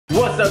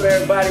What's up,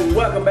 everybody?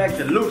 Welcome back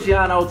to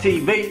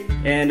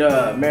Lucianotv and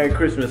Merry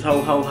Christmas,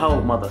 ho ho ho,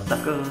 mother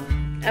sucker.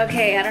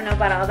 Okay, I don't know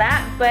about all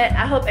that, but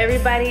I hope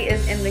everybody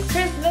is in the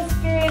Christmas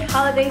spirit,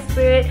 holiday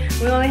spirit.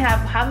 We only have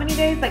how many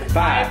days? Like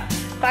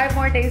five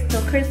more days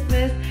till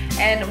Christmas,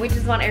 and we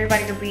just want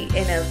everybody to be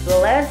in a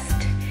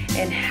blessed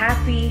and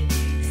happy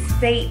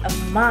state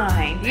of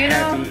mind, you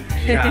know?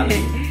 Happy, jolly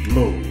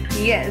mood.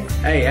 Yes.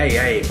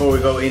 Hey, before we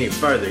go any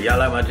further, y'all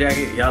like my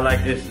jacket? Y'all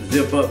like this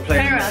zip up play?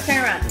 Turn around.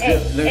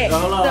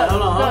 Hold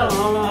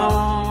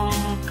on.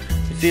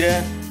 You see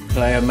that?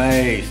 Player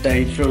made,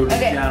 stay true to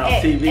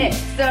Lucianotv.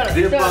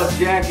 Zip up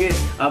jacket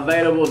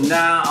available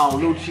now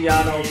on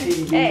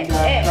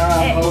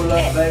Lucianotv.com. Hold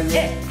up, baby.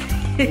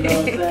 You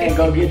know what I'm saying?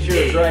 Go get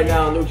yours right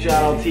now on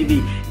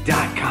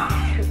Lucianotv.com.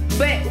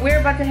 But we're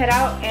about to head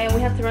out and we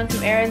have to run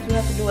some errands. We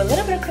have to do a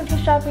little bit of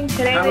Christmas shopping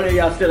today. How many of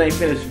y'all still ain't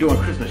finished doing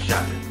Christmas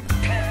shopping?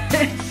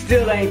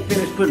 Still ain't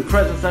finished putting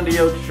presents under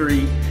your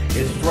tree.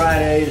 It's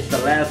Friday. It's the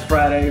last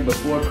Friday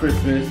before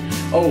Christmas.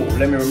 Oh,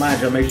 let me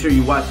remind y'all, make sure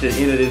you watch the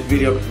end of this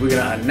video because we're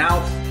going to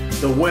announce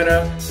the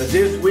winner for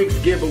this week's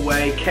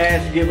giveaway,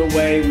 cash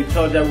giveaway. We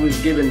told y'all we was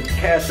giving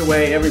cash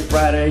away every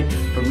Friday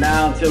from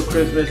now until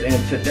Christmas,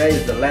 and today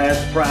is the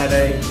last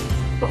Friday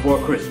before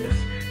Christmas.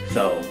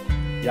 So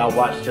y'all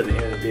watch till the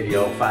end of the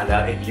video, find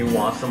out if you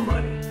want some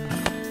money.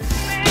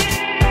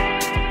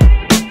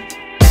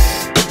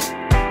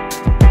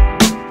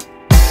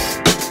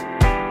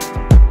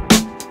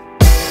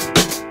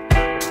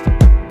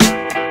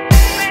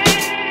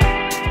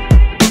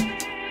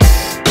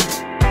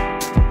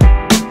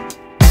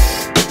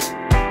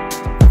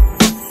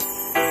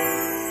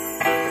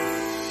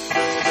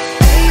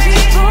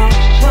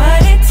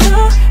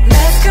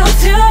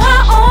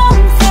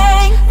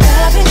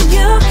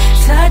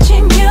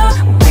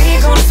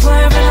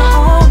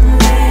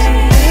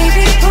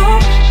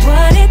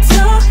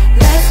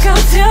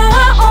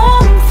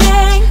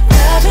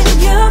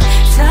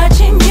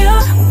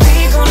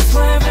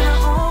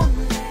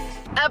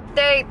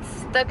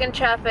 Stuck in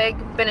traffic,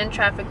 been in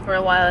traffic for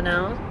a while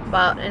now,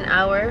 about an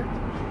hour,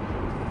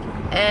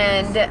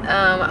 and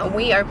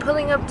we are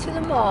pulling up to the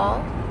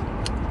mall.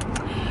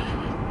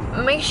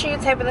 Make sure you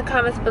type in the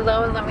comments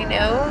below and let me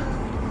know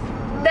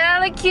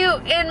that I look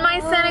cute in my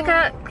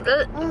Santa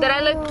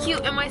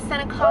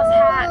Claus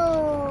hat.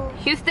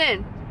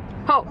 Houston,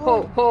 ho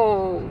ho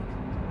ho.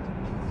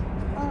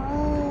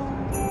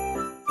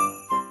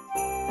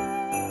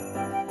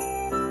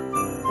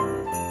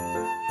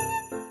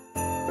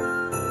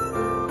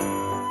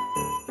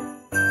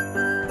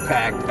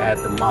 Packed at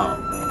the mall.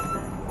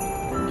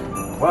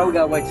 Why we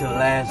gotta wait till the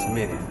last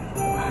minute?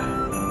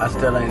 I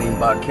still ain't even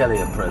bought Kelly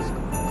a present.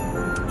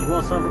 You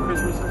want something for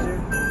Christmas this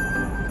year?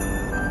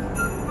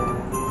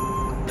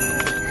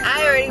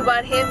 I already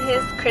bought him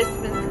his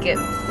Christmas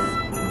gifts.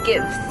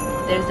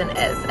 There's an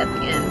S at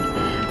the end.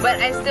 But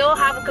I still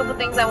have a couple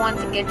things I want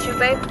to get you,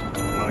 babe.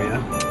 Oh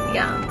yeah?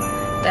 Yeah.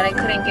 That I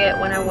couldn't get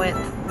when I went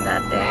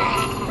that day.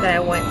 That I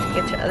went to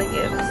get your other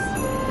gifts.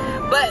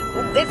 But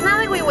it's not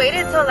like we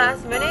waited till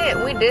last minute.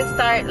 We did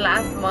start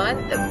last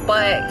month,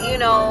 but you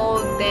know,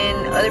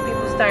 then other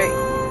people start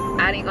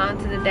adding on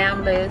to the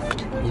damn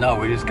list. No,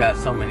 we just got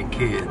so many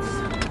kids.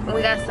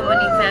 We got so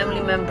many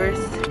family members.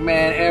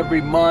 Man,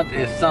 every month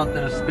is something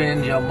to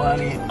spend your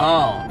money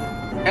on.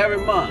 Every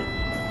month.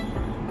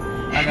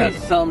 I got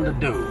something to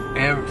do.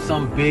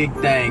 Some big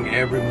thing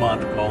every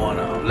month going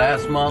on.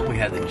 Last month we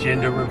had the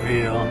gender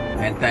reveal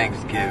and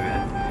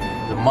Thanksgiving.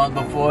 The month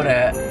before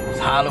that was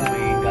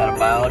Halloween. Gotta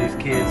buy all these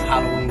kids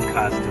Halloween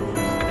costumes.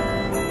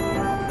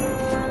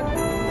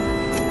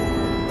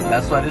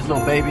 That's why this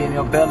little baby in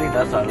your belly,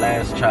 that's our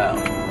last child.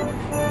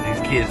 And these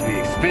kids be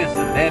expensive.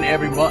 Then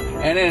every month,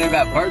 and then they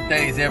got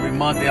birthdays every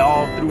month. They're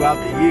all throughout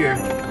the year.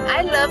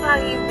 I love how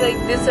he's like,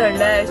 this is our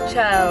last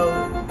child.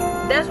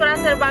 That's what I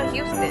said about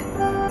Houston.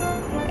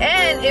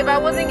 And if I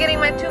wasn't getting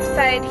my tooth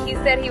tied, he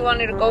said he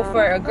wanted to go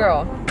for a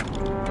girl.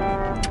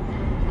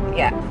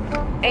 Yeah,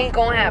 ain't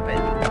gonna happen.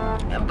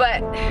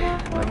 But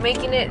we're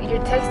making it.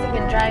 You're texting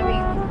and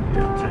driving.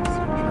 Yeah,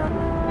 texting and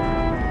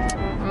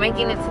driving. We're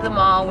making it to the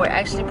mall. We're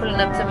actually pulling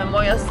up to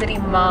Memorial City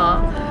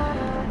Mall.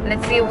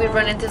 Let's see if we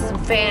run into some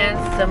fans,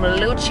 some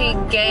Lucci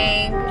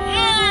gang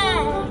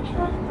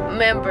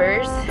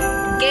members.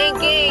 Gang,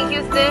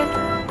 Houston.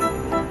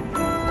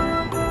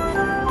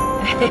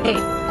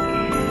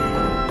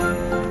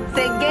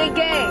 Say gang.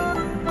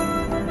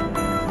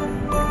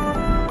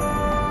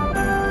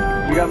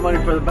 You got money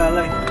for the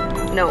ballet?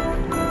 No.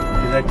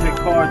 Do they take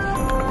cards?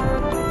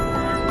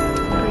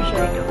 Pretty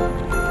sure they do.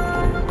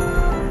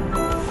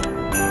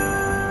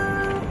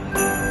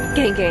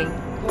 Gang.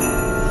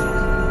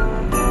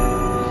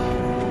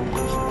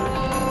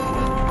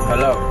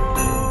 Hello.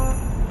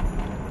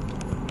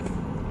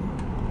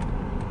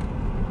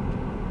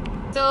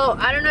 So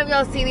I don't know if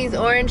y'all see these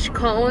orange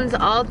cones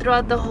all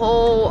throughout the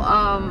whole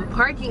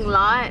parking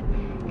lot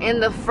in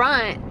the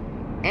front,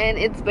 and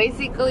it's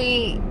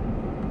basically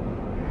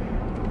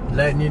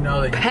letting you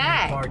know that you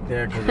packed. can't park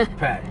there because it's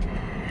packed.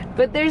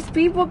 But there's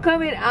people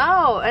coming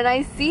out and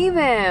I see Look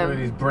at them.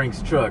 these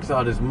Brinks trucks.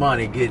 All this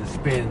money getting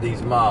spent in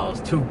these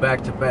malls. 2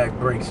 back-to-back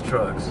Brinks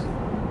trucks.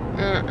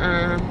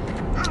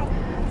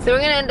 So we're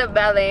gonna end up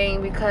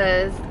valeting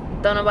because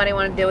don't nobody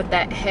want to deal with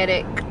that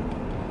headache.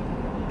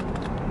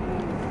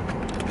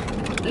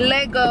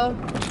 Let go.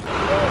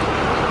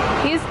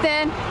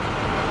 Houston.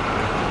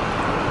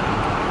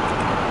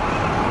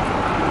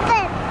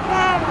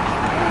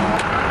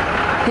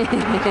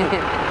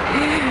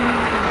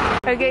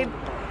 Okay,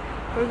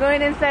 we're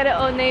going inside of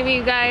Old Navy,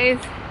 you guys.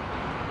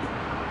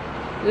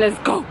 Let's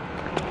go.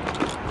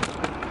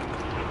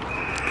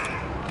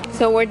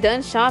 So we're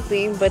done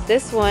shopping, but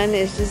this one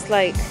is just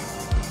like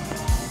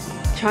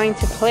trying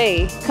to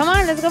play. Come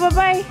on, let's go,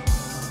 bye-bye.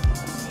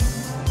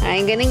 I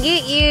ain't gonna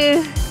get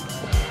you.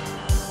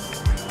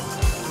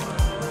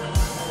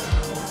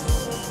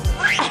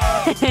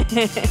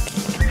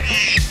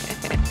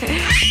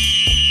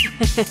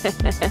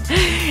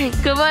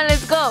 Come on,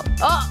 let's go.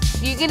 Oh,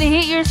 you're gonna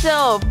hit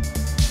yourself.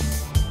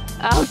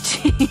 Ouch.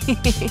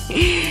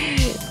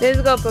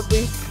 Let's go,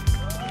 puppy.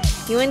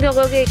 You want to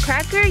go get a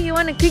cracker? You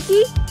want a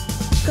cookie?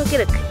 Let's go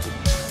get a cookie.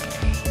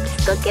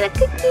 Let's go get a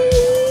cookie.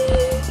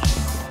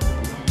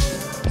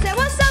 Say,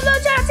 what's up,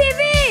 Lucianotv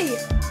TV?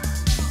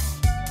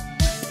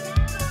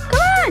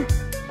 Come on.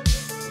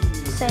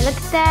 Say, look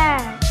at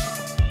that.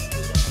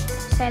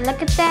 Say,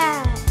 look at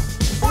that.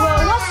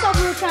 Well, what's up,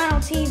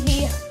 Lucianotv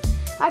TV?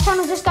 I kind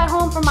of just got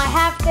home from my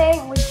half day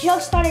and we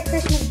just started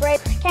Christmas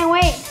break. Can't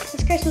wait.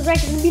 This Christmas break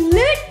is gonna be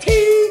lit.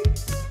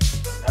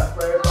 That's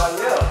for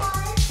everybody else.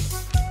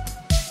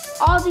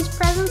 All these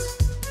presents,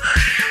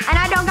 and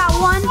I don't got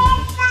one.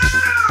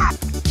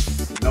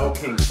 No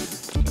king.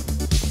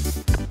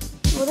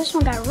 Well, this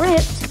one got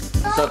ripped.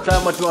 So tell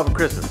them what you want for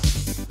Christmas.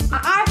 An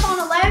iPhone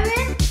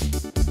 11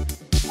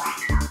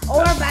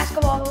 or a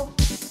basketball hoop.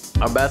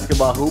 A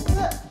basketball hoop.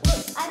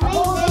 I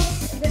made this.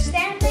 The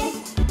stand thing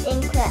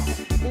In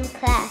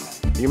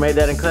class. You made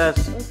that in class?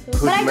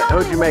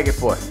 Who'd you make it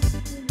for?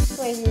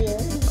 For you.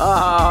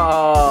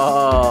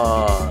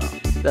 Oh,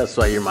 that's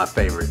why you're my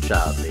favorite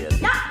child, Leah.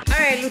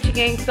 Alright, Lucha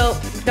Gang, so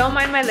don't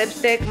mind my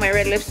lipstick. My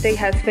red lipstick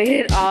has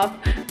faded off,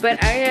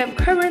 but I am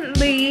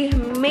currently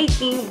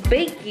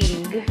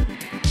baking.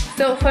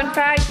 So fun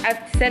fact, I've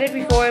said it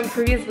before in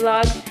previous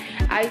vlogs,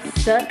 I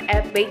suck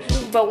at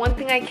baking, but one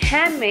thing I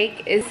can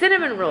make is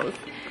cinnamon rolls.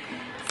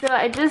 So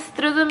I just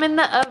threw them in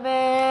the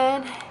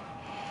oven.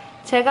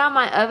 Check out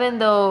my oven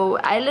though.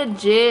 I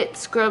legit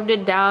scrubbed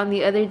it down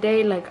the other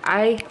day. Like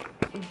I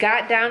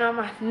got down on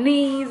my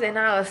knees and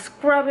I was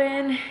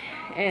scrubbing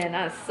and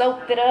I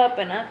soaked it up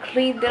and I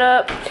cleaned it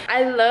up.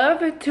 I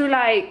love to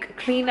like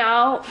clean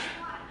out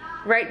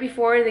right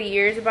before the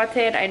year's about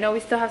to end. I know we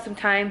still have some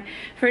time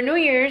for New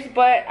Year's,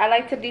 but I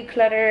like to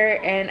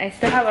declutter and I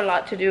still have a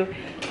lot to do.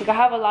 Like I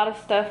have a lot of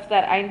stuff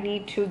that I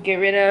need to get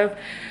rid of.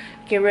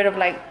 Get rid of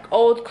like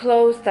old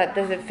clothes that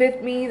doesn't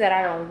fit me, that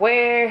I don't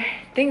wear,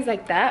 things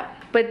like that.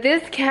 But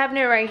this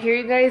cabinet right here,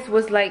 you guys,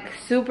 was like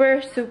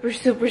super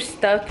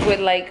stuffed with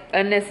like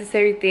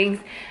unnecessary things.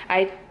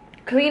 I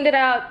cleaned it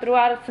out, threw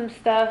out some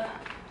stuff.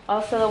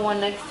 Also the one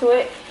next to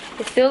it,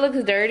 it still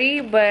looks dirty,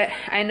 but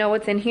I know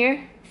what's in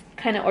here. It's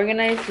kind of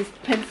organized, just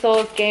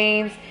pencils,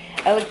 games,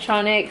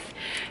 electronics,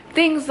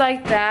 things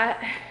like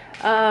that,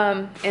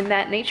 in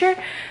that nature.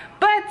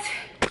 But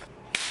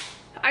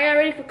are y'all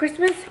ready for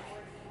Christmas?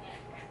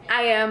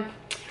 I am.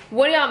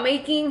 What are y'all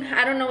making?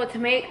 I don't know what to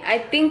make. I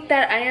think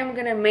that I am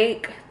gonna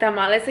make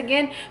tamales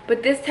again,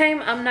 but this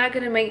time I'm not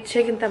gonna make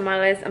chicken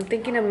tamales. I'm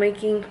thinking of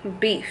making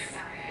beef,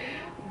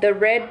 the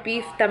red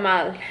beef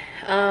tamal.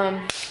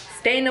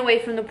 Staying away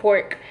from the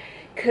pork,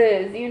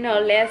 cause you know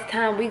last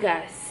time we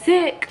got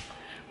sick.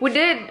 We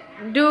did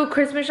do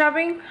Christmas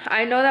shopping.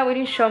 I know that we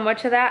didn't show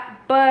much of that,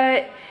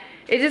 but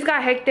it just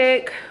got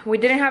hectic. We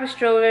didn't have a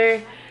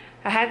stroller.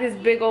 I had this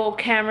big old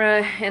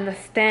camera in the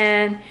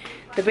stand.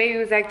 The baby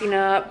was acting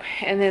up,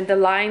 and then the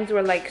lines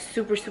were like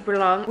super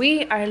long.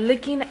 We are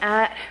looking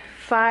at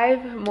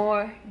 5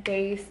 more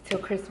days till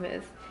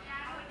Christmas.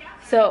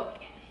 So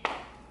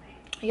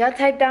y'all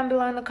type down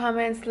below in the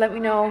comments, let me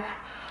know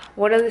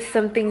what are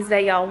some things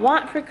that y'all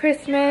want for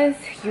Christmas.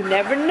 You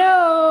never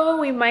know,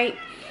 we might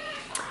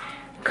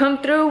come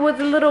through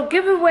with a little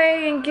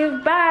giveaway and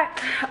give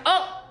back.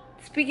 Oh,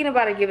 speaking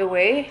about a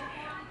giveaway,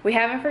 we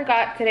haven't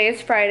forgot, today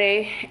is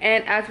Friday,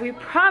 and as we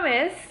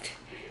promised,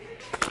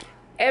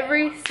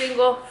 every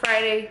single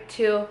Friday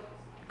till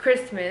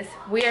Christmas,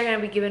 we are going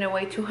to be giving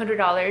away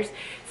 $200.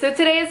 So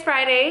today is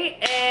Friday,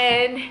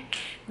 and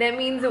that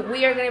means that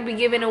we are going to be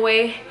giving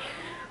away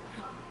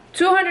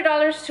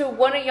 $200 to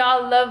one of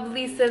y'all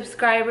lovely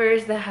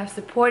subscribers that have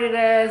supported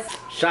us.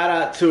 Shout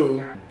out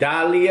to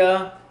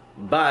Dalia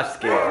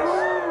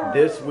Vasquez.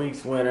 This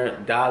week's winner,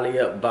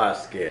 Dalia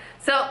Vasquez.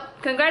 So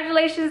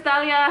congratulations,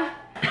 Dalia.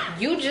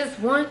 You just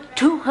won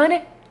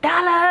 $200.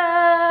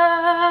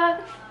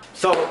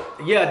 So,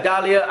 yeah,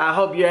 Dalia, I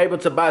hope you're able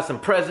to buy some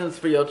presents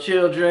for your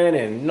children.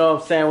 And you know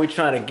what I'm saying? We're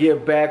trying to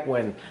give back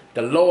when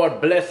the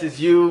Lord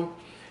blesses you.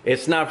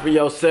 It's not for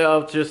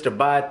yourself just to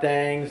buy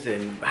things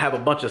and have a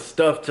bunch of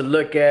stuff to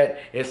look at.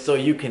 It's so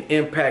you can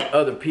impact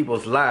other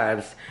people's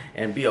lives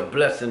and be a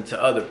blessing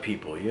to other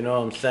people. You know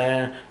what I'm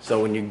saying?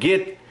 So when you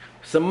get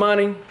some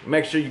money,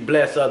 make sure you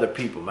bless other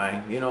people,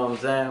 man. You know what I'm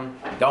saying?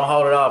 Don't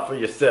hold it all for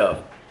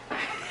yourself.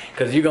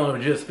 Because you're going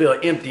to just feel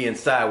empty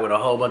inside with a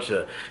whole bunch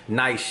of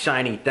nice,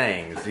 shiny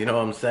things. You know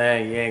what I'm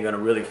saying? You ain't going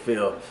to really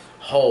feel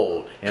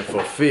whole and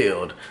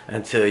fulfilled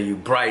until you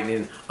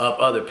brighten up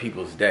other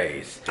people's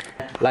days.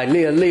 Like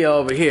Leah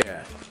over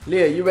here.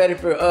 Leah, you ready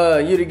for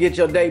you to get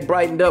your day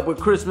brightened up with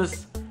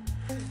Christmas?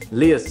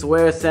 Leah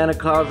swears Santa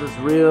Claus is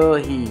real.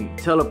 He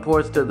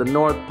teleports to the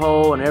North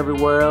Pole and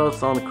everywhere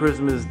else on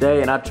Christmas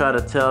Day. And I try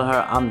to tell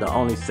her I'm the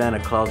only Santa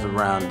Claus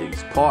around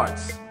these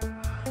parts.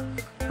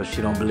 But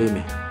she don't believe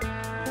me.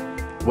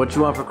 What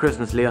you want for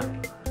Christmas, Leah?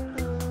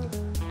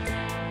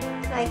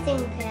 I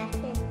think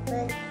crafting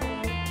books.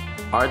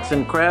 Arts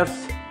and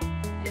crafts?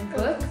 And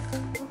books?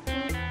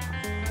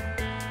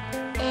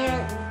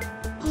 And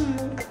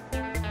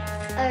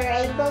a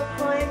rainbow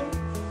corn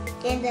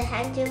and a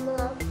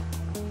hydromal.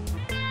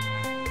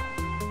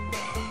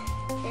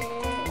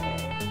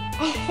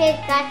 I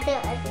forgot the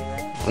other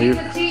one. It's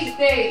a cheat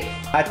day.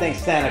 I think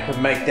Santa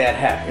could make that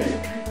happen.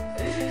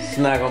 It's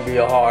not gonna be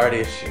a hard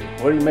issue.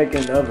 What are you making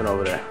in the oven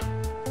over there?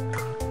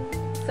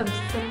 Some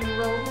cinnamon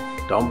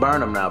rolls. Don't burn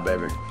them now,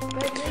 baby.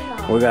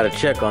 We gotta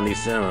check on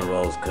these cinnamon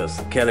rolls because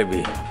Kelly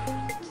be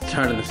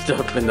turning the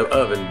stuff in the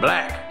oven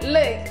black.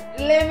 Look,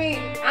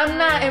 I'm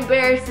not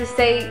embarrassed to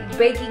say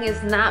baking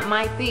is not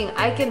my thing.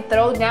 I can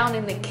throw down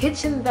in the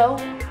kitchen though.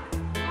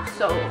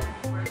 So,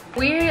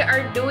 we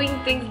are doing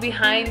things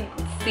behind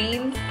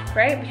scenes,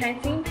 right?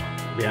 Behind scenes?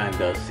 Behind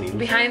those scenes.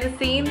 Behind the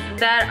scenes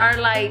that are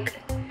like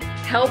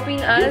helping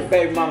Do the us.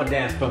 baby mama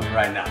dance for me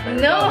right now,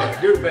 baby. No. Go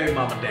ahead. Do the baby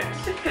mama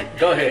dance.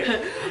 Go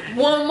ahead.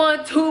 1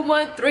 month, 2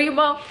 months, 3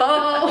 months, 4.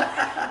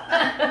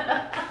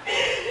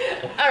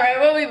 Alright,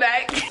 we'll be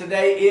back.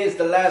 Today is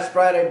the last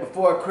Friday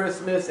before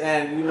Christmas,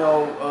 and you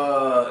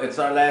know, it's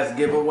our last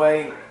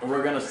giveaway.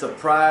 We're gonna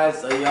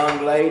surprise a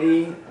young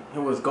lady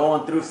who was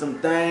going through some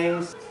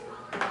things.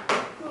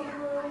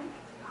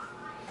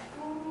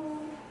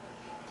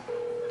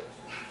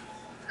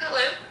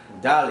 Hello?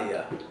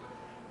 Dahlia.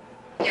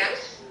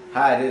 Yes?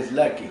 Hi, this is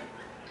Lucky.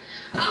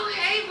 Oh,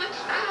 hey, what's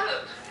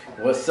up?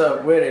 What's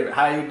up with it?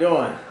 How you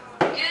doing?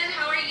 Good,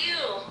 how are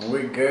you?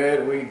 We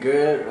good, we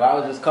good. Well, I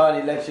was just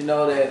calling to let you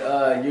know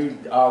that you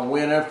are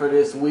winner for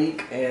this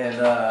week, and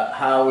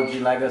how would you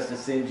like us to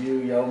send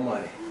you your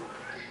money?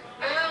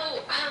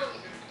 Oh,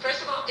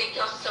 first of all, thank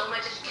y'all so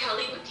much. Is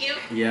Kelly with you?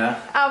 Yeah.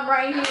 I'm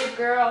right here,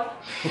 girl.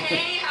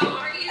 Hey, how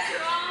are you,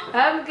 girl?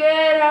 I'm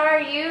good, how are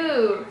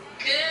you?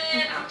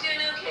 Good, I'm doing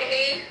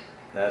okay.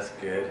 That's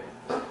good.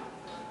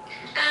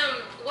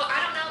 Well,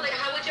 I don't know, like,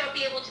 how would y'all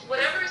be able to,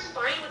 whatever is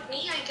fine with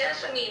me, I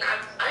guess. I mean,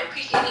 I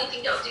appreciate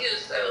anything y'all do,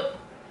 so.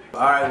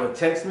 All right, well,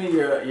 text me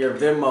your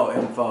Venmo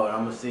info, and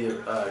I'm gonna see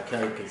if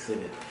Kelly can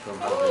send it from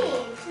her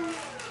Venmo.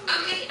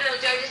 Okay, do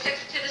I just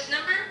text it to this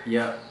number?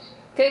 Yep.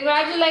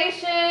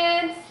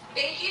 Congratulations!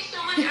 Thank you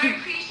so much, I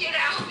appreciate it.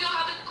 I hope y'all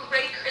have a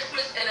great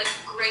Christmas and a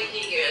great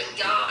New Year's.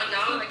 Y'all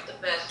are like the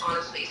best,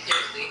 honestly,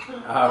 seriously.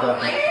 All right.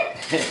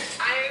 Like,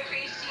 I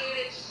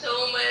appreciate it so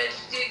much,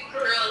 dude,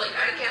 for real. Like,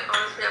 I can't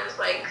honestly, I'm just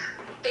like,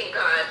 thank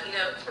God, you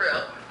know, for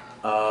real.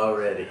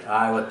 Already. All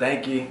right, well,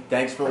 thank you.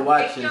 Thanks for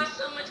watching. Thank y'all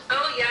so much.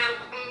 Oh, yeah,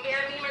 me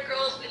and my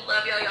girls, we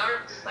love y'all. Y'all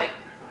are just like,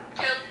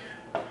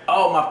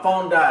 Oh, my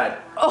phone died.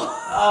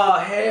 Oh,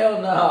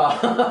 hell no.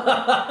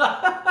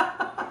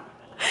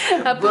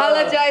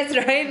 Apologize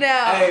right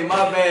now. Hey,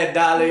 my bad,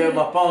 Dahlia.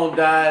 My phone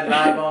died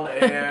live on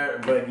the air.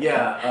 But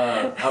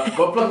yeah,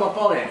 go plug my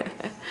phone in.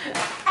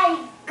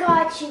 I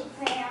got you,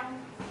 fam.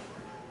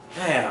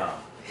 Damn,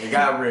 it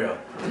got real.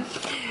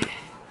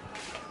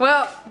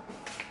 Well,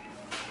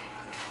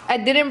 I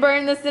didn't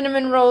burn the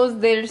cinnamon rolls.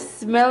 They're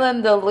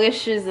smelling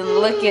delicious and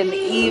looking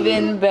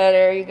even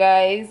better, you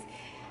guys.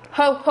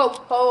 Ho, ho,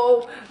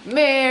 ho.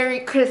 Merry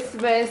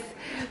Christmas.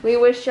 We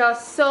wish y'all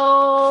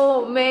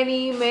so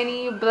many,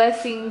 many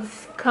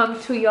blessings come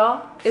to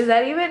y'all. Is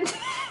that even?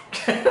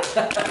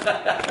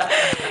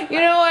 You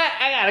know what?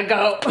 I gotta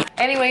go.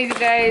 Anyways, you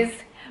guys,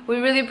 we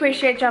really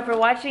appreciate y'all for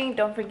watching.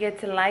 Don't forget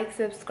to like,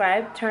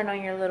 subscribe, turn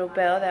on your little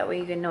bell. That way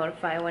you get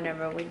notified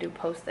whenever we do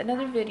post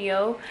another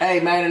video. Hey,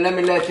 man, and let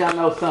me let y'all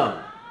know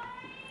something.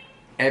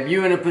 If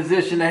you're in a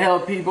position to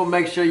help people,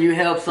 make sure you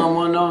help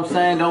someone, know what I'm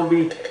saying? Don't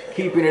be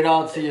keeping it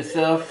all to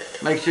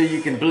yourself. Make sure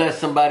you can bless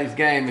somebody's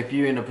game if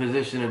you're in a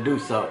position to do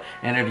so.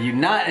 And if you're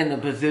not in a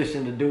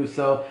position to do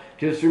so,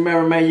 just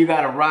remember, man, you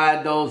got to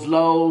ride those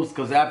lows,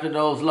 because after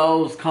those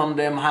lows come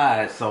them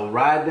highs. So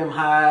ride them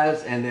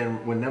highs, and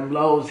then when them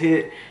lows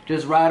hit,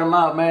 just ride them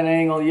out, man.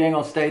 You ain't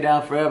gonna stay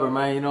down forever,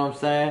 man. You know what I'm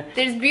saying?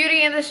 There's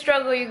beauty in the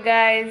struggle, you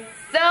guys.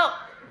 So,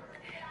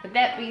 with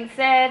that being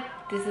said,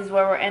 this is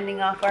where we're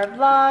ending off our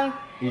vlog.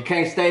 You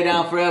can't stay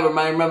down forever,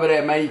 man. Remember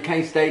that, man. You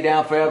can't stay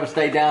down forever.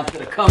 Stay down to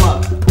the come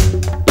up.